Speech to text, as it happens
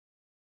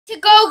To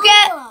go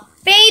get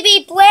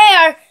baby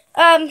Blair,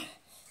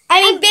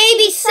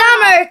 baby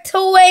Summer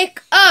to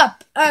wake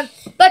up,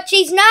 but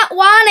she's not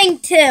wanting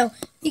to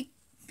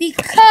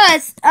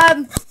because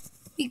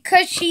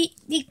she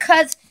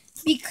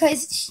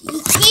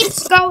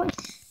keeps going.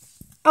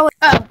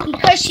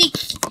 Because she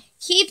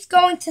keeps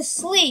going to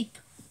sleep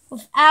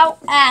without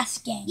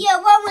asking. Yeah,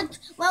 when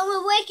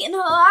we're waking her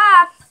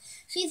up,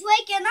 she's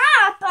waking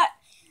up, but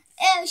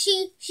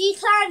she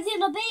climbs in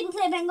the baby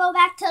crib and go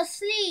back to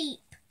sleep.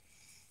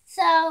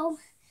 So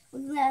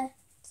we're gonna.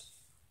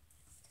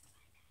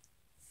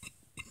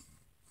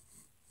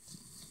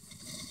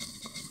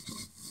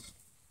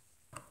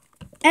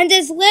 And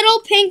this little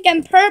pink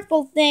and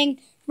purple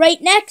thing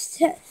right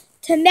next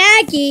to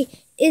Maggie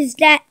is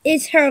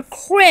her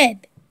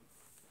crib.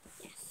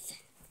 Yes.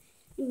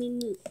 Let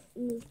me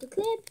move the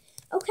crib.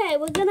 Okay,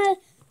 we're gonna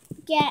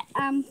get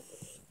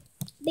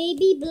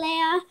baby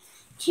Blair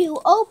to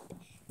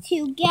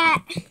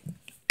get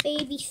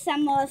baby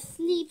Summer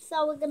asleep.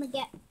 So we're gonna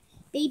get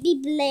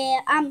baby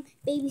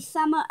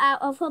Summer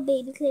out of her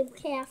baby crib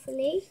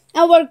carefully.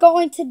 And we're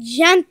going to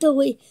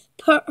gently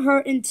put her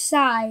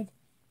inside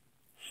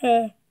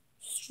her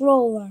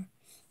stroller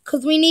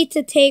because we need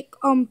to take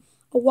a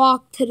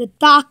walk to the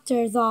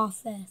doctor's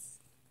office.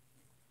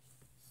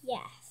 Yes.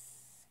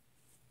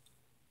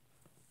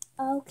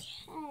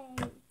 Okay.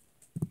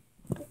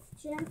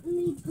 Let's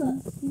gently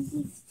put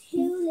these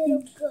two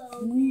little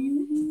girls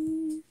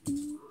in.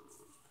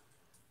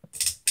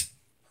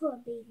 Poor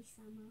baby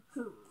Summer.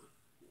 Huh.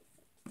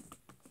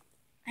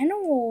 I know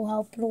what will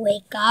help her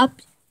wake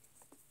up.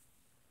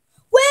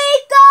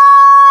 Wake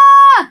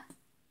up!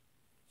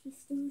 She's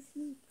still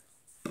asleep.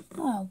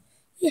 Oh,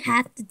 we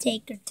have to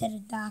take her to the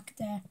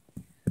doctor.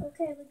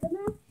 Okay, we're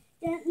gonna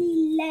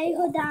gently lay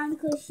her down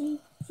because she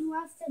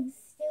wants to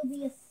still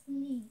be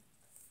asleep.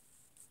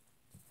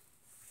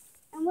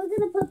 And we're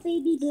gonna put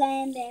baby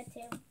Blair in there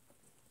too.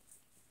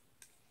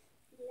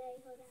 Lay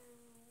her down.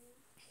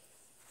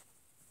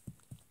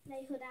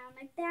 Lay her down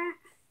like that.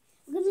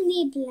 We're gonna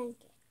need a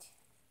blanket.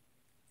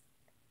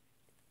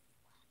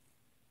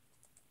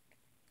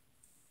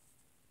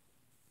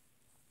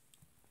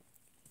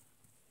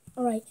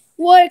 All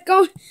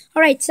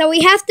right, so we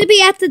have to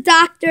be at the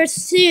doctor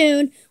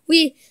soon.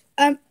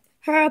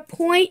 Her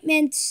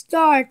appointment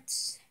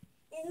starts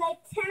in like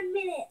 10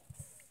 minutes.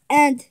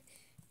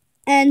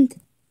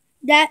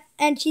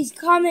 And she's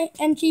coming,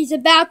 and she's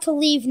about to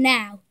leave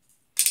now.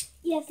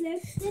 Yes,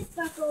 let's just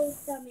buckle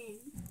them in.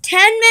 10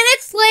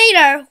 minutes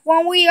later,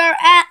 when we are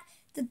at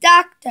the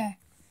doctor.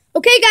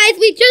 Okay, guys,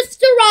 we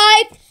just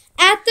arrived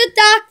at the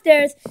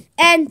doctor's,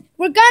 and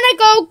we're gonna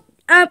go.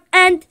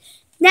 And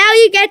now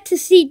you get to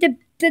see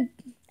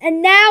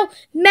and now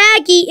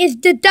Maggie is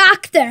the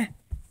doctor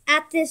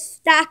at this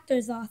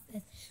doctor's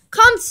office.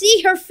 Come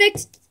see her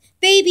fixed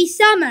baby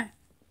Summer.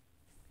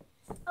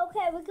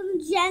 Okay, we're going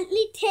to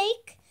gently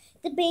take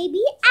the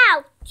baby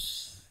out.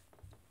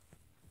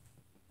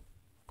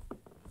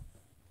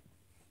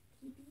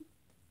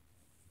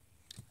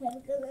 Okay,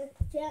 we're going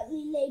to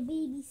gently lay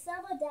baby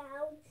Summer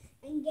down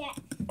and get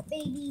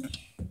baby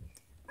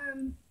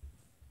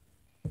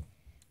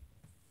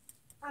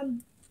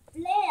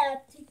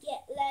Blair to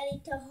get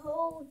ready to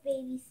hold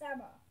baby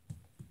Summer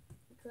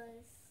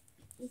because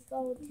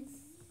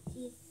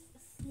she's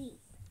asleep.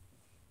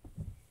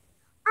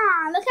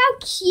 Ah, look how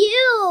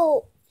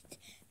cute!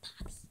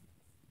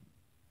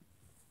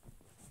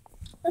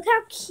 Look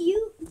how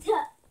cute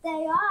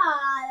they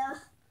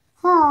are.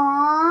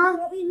 Aww.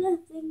 Let me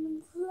bring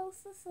them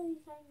closer so you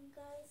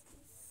guys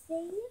can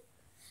see.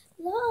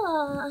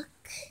 Look.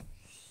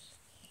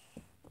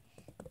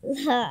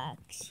 Look.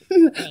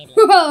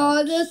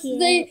 Oh,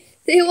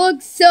 they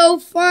look so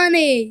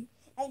funny.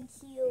 And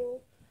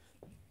cute.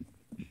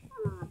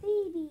 Aw,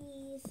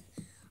 babies.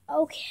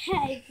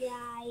 Okay,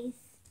 guys.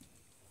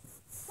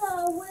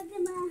 So we're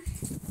gonna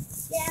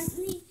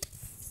gently.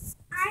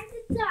 I'm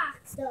the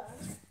doctor.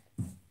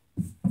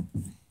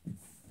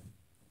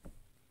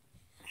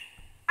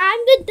 I'm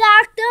the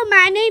doctor.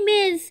 My name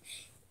is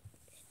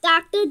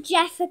Dr.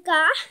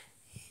 Jessica.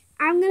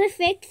 I'm gonna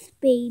fix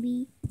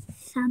baby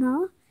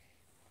Summer.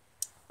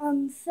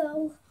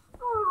 Seems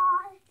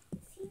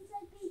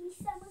like baby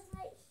Summer's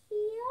right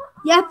here.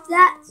 Yep,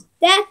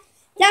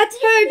 that's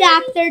her,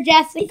 Dr.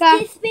 Jessica.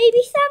 Is this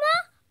baby Summer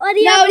or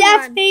the No, other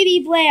that's one? baby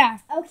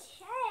Blair.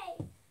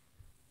 Okay.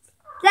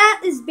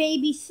 That is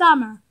baby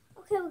Summer.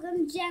 Okay, we're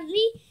gonna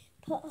gently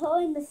put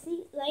her in the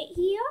seat right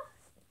here.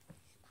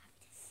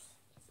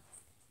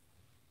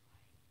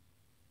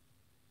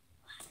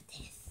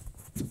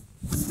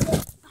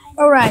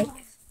 All right.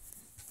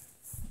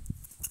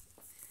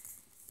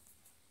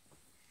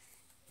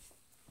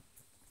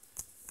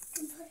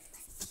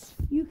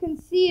 You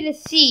can see the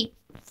seat.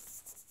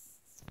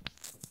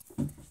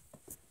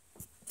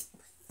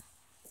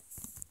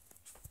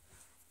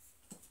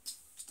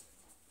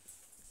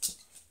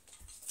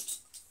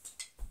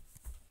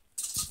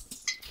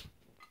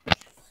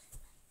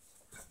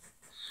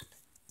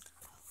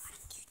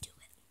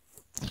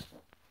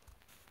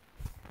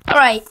 All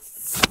right.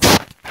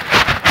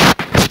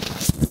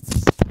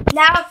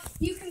 Now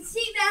you can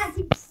see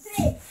Maggie's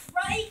face,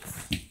 right?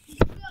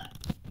 Good.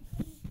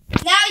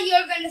 Now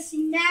you're gonna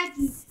see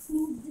Maggie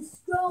move the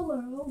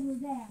stroller over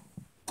there.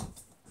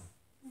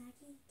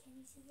 Maggie, can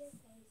you see your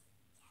face?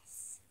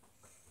 Yes.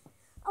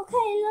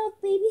 Okay,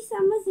 look, baby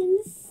Summer's in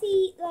the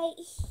seat. Like,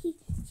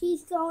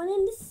 she's going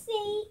in the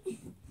seat.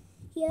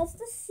 Here's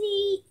the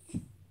seat.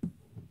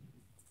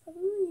 Put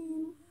her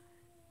in.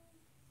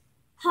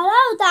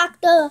 Hello,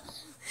 Dr.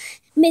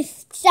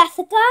 Miss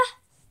Jessica.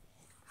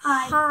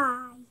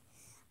 Hi.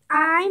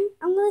 I'm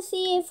gonna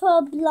see if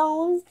her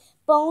bones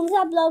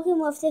are broken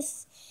with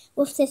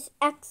this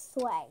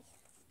X-ray.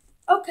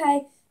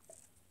 Okay.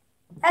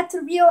 That's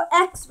a real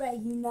X-ray,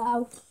 you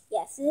know.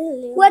 Yes, it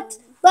is.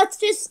 Let's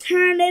just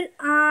turn it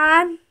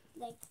on.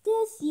 Like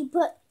this. You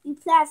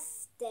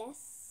press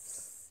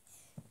this.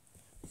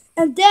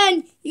 And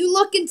then you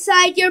look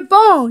inside your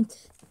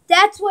bones.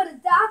 That's what a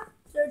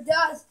doctor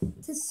does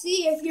to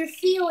see if you're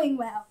feeling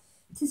well.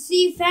 To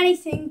see if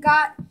anything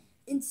got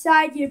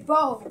inside your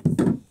bones.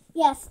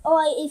 Yes,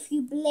 or if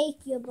you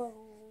break your bones.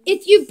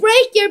 If you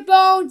break your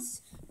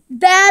bones,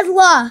 bad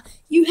luck.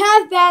 You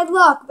have bad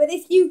luck. But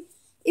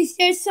if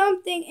there's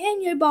something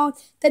in your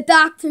bones, the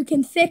doctor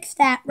can fix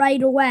that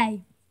right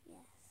away.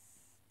 Yes.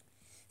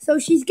 So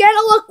she's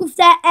gonna look with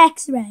that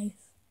X-ray.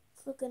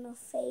 Look in her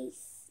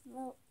face.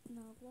 No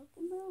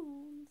broken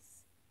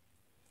bones.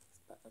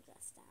 Let's put the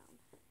dress down.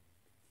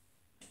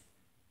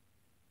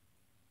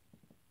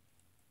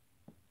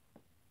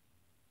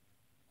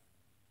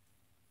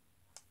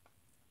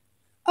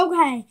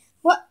 Okay.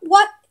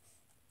 What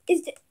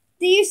is?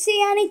 Do you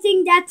see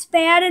anything that's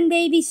bad in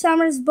baby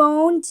Summer's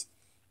bones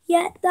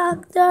yet,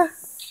 doctor?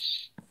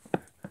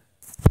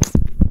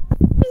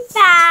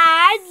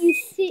 Bad. You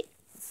see,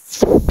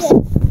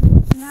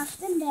 there's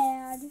nothing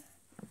bad.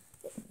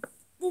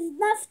 There's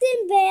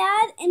nothing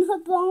bad in her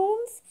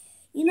bones.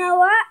 You know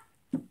what?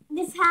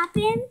 This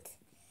happened.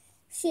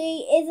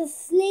 She is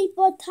asleep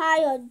or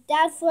tired.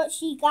 That's what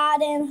she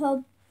got in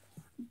her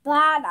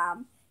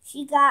bottom.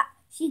 She got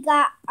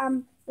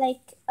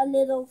like a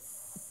little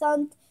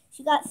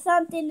she got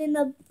something in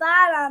the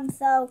bottom,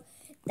 so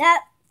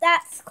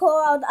that's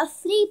called a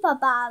sleeper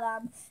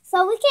bottom.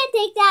 So we can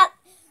take that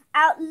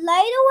out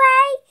right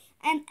away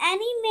and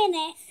any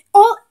minute.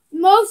 Oh,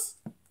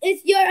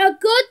 if you're a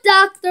good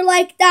doctor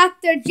like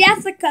Dr.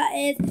 Jessica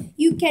is,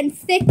 you can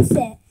fix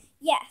it.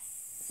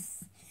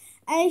 Yes.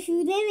 And if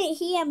you didn't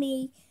hear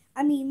me,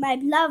 my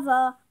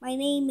lover, my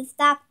name is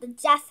Dr.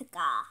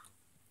 Jessica.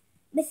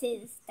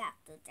 Mrs.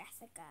 Dr.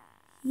 Jessica.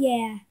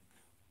 Yeah.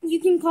 You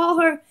can call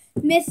her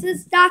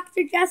Mrs.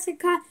 Dr.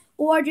 Jessica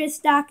or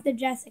just Dr.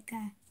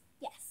 Jessica.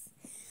 Yes.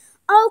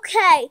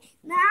 Okay,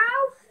 now.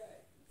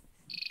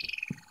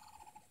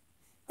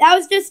 That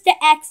was just the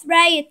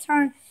X-ray.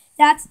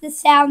 That's the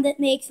sound it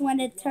makes when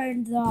it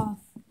turns off.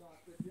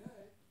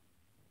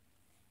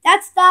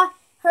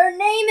 Her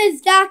name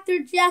is Dr.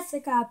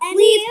 Jessica.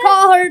 Please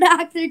call her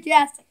Dr.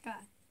 Jessica.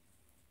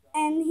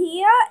 And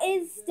here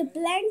is the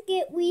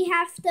blanket we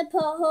have to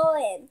put her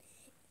in.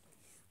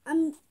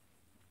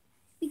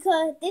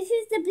 Because this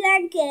is the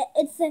blanket.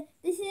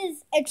 This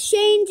is a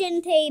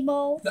changing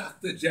table.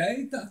 Dr.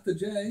 J.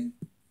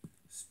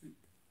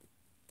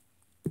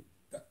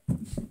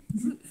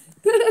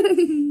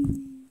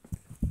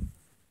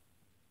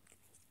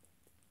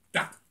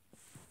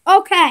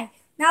 Okay,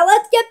 now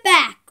let's get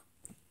back.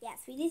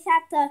 Yes, we just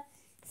have to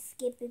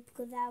skip it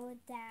because our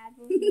dad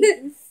was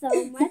making so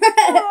much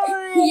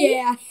fun.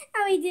 Yeah.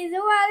 And we didn't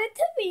want it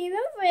to be in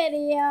the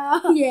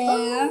video.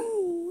 Yeah.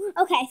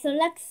 Okay, so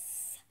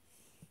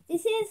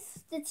this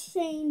is the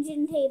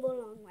changing table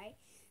long way.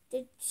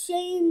 The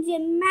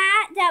changing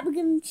mat that we're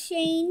going to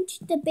change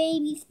the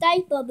baby's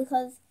diaper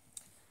because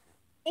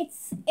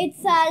it's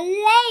a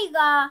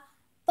Lega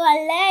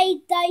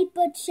ballet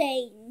diaper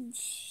change.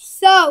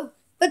 So,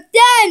 but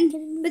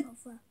then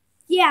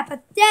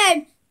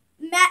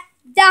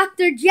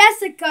Dr.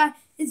 Jessica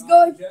is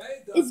going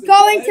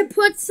to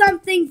put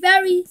something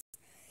very.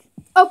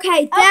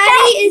 Okay,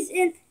 Daddy is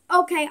in.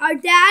 Okay, our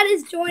dad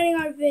is joining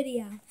our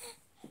video.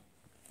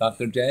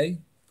 Dr. J?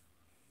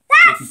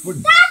 That's Dr.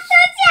 Jessica!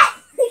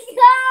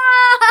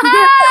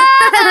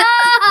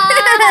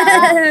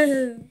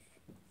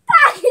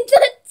 Dr.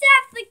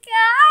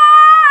 Jessica!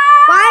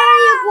 Why are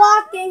you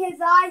blocking his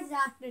eyes,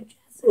 Dr.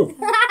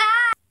 Jessica?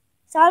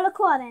 Start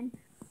recording.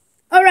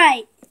 All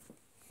right.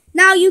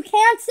 Now you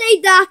can't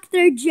say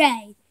Dr.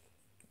 J.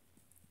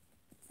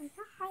 Say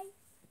hi.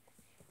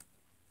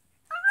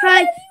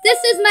 Hi,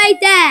 this is my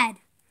dad.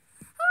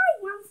 Hi,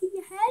 want to see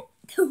your head?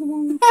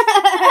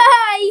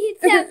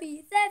 It's heavy,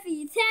 it's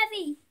heavy, it's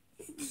heavy.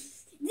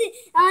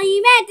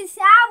 You meant the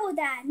shower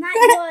dad, not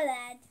your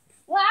dad.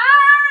 Wow!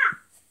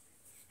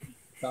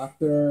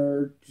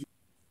 Dr.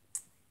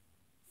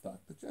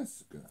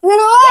 Jessica.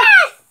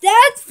 Yes!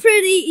 That's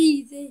pretty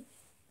easy.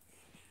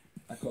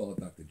 I call it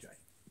Dr. J.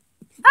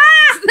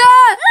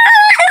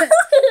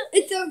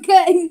 It's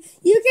okay.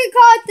 You can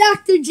call it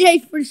Dr. J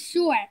for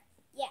sure.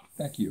 Yes.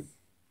 Thank you.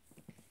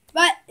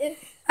 But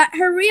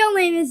her real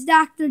name is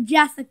Dr.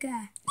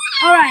 Jessica.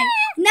 All right.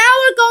 Now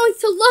we're going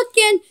to look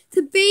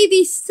into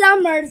baby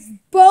Summer's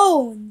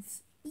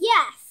bones.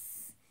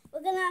 Yes.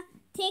 We're gonna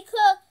take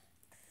her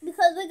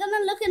because we're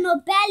gonna look in her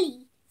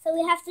belly. So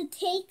we have to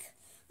take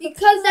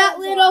Because that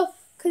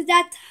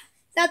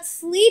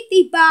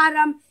sleepy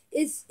bottom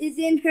is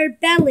in her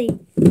belly.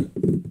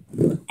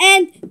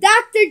 And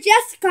Dr.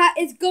 Jessica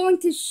is going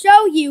to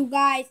show you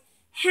guys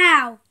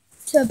how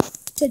to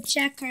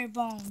check her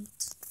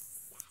bones.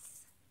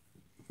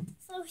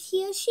 So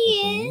here she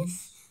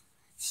is.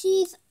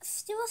 She's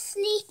still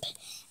asleep,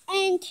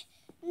 and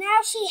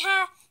now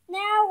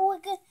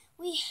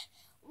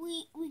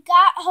we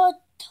got her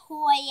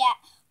toy.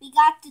 We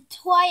got the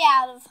toy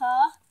out of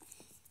her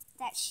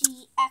that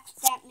she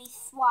accidentally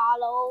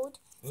swallowed.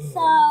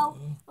 So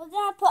we're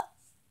gonna put.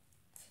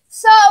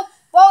 So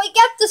when we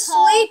get the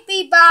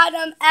sleepy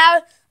bottom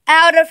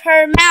out of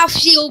her mouth,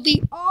 she'll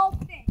be all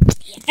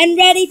fixed and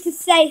ready to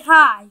say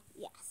hi.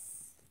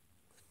 Yes.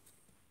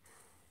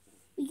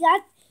 We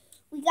got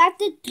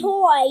the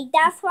toy.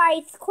 That's why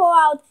it's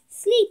called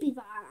Sleepy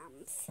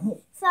Bottoms.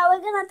 So we're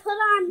gonna put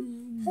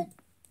on her.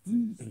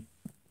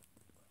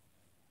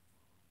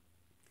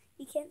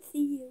 We can't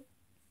see you.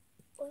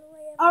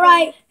 All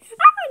right.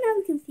 Now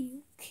we can see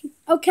you.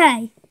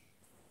 Okay.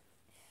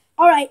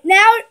 All right.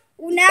 Now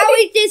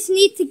we just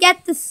need to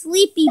get the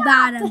sleepy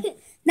bottom.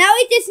 Now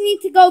we just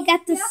need to go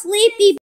get the sleepy